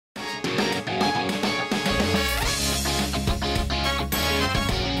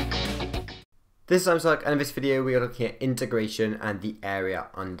This is Samsung, and in this video we are looking at integration and the area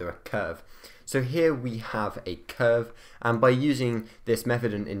under a curve. So here we have a curve, and by using this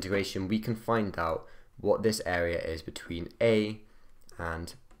method in integration we can find out what this area is between A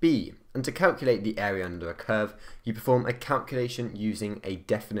and B. And to calculate the area under a curve, you perform a calculation using a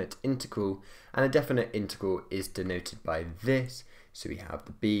definite integral, and a definite integral is denoted by this. So we have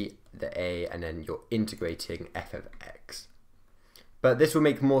the B, the A, and then you're integrating f of x. But this will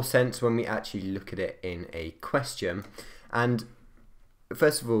make more sense when we actually look at it in a question. And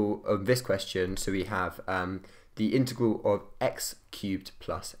first of all, of this question, so we have the integral of x cubed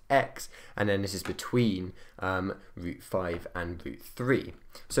plus x, and then this is between root 5 and root 3.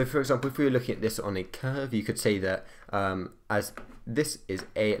 So for example, if we were looking at this on a curve, you could say that as this is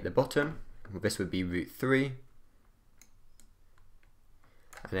a at the bottom, this would be root 3,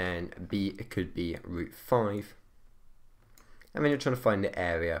 and then b it could be root 5. And then you're trying to find the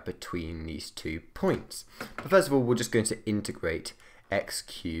area between these 2 points. But first of all, we're just going to integrate x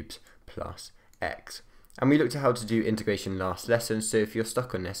cubed plus x. And we looked at how to do integration last lesson, so if you're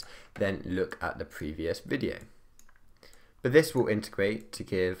stuck on this, then look at the previous video. But this will integrate to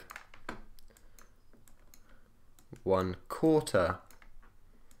give 1/4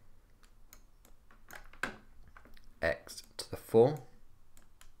 x to the 4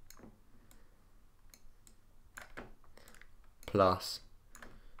 plus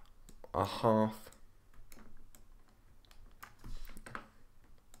 1/2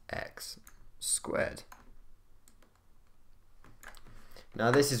 x squared.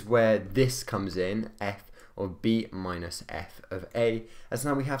 Now this is where this comes in, f of b minus f of a, as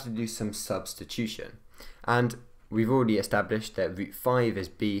now we have to do some substitution. And we've already established that root 5 is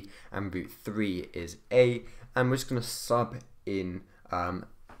b and root 3 is a, and we're just going to sub in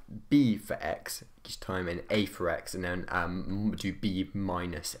b for x each time and a for x, and then do b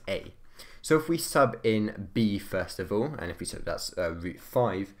minus a. So if we sub in b first of all, and if we sub that's root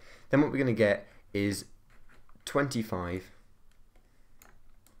 5, then what we're going to get is 25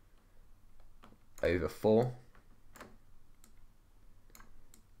 over 4,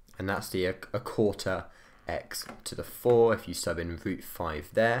 and that's the 1/4 x to the 4 if you sub in root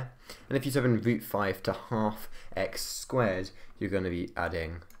 5 there. And if you sub in root 5 to half x squared, you're going to be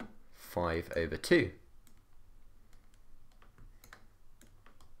adding 5 over 2.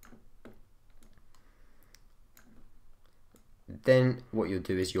 Then what you'll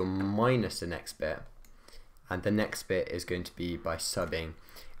do is you'll minus the next bit, and the next bit is going to be by subbing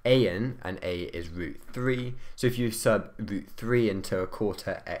a in, and a is root 3. So if you sub root 3 into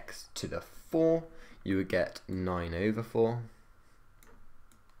 1/4 x to the 4, you would get 9 over 4.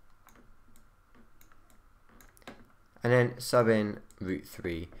 And then sub in root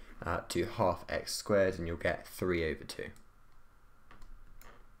 3 to half x squared, and you'll get 3 over 2.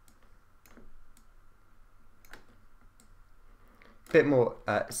 Bit more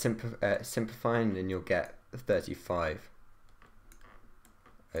simplifying, and you'll get 35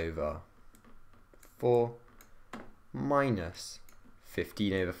 over 4 minus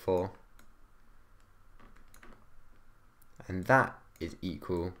 15 over 4, and that is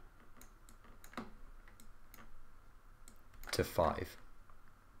equal to 5.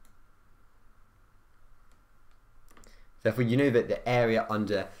 Therefore, you know that the area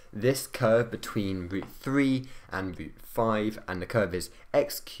under this curve between root 3 and root 5, and the curve is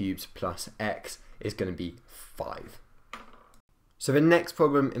x cubed plus x, is going to be 5. So the next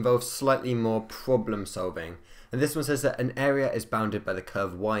problem involves slightly more problem solving, and this one says that an area is bounded by the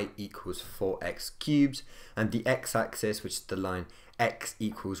curve y equals 4x cubed, and the x-axis, which is the line x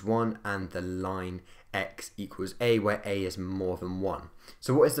equals 1, and the line x equals a, where a is more than 1.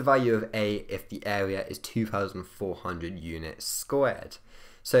 So what is the value of a if the area is 2,400 units squared?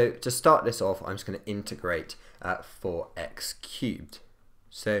 So to start this off, I'm just going to integrate 4x cubed.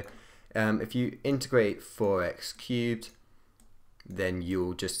 So if you integrate 4x cubed, then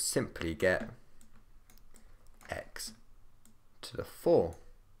you'll just simply get x to the 4.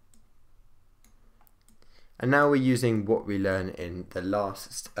 And now we're using what we learned in the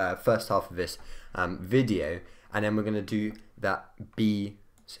last first half of this video, and then we're going to do that b,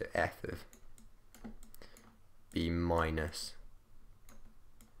 so f of b minus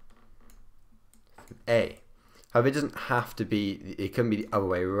a. However, it doesn't have to be, it can be the other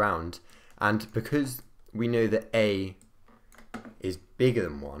way around, and because we know that a is bigger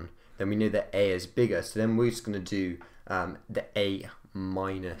than 1, then we know that a is bigger, so then we're just going to do the a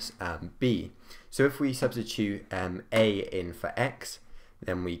minus b. So if we substitute a in for x,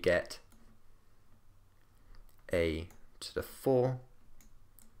 then we get a to the 4.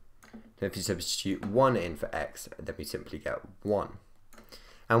 Then if you substitute 1 in for x, then we simply get 1.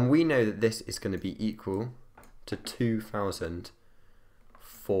 And we know that this is going to be equal to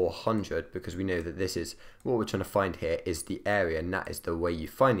 2,400 because we know that this is what we're trying to find here is the area, and that is the way you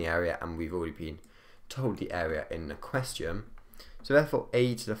find the area, and we've already been told the area in the question. So therefore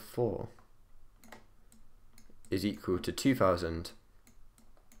a to the 4 is equal to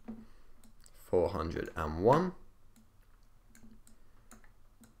 2,401,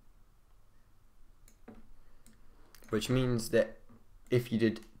 which means that if you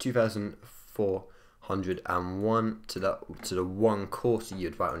did 2,401 to the 1/4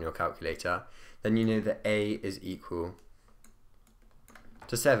 you'd write on your calculator, then you know that a is equal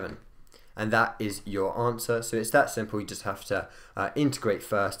to 7. And that is your answer. So it's that simple. You just have to integrate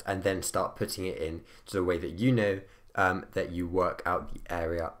first and then start putting it in to the way that you know that you work out the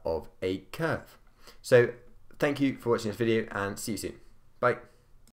area of a curve. So thank you for watching this video and see you soon. Bye.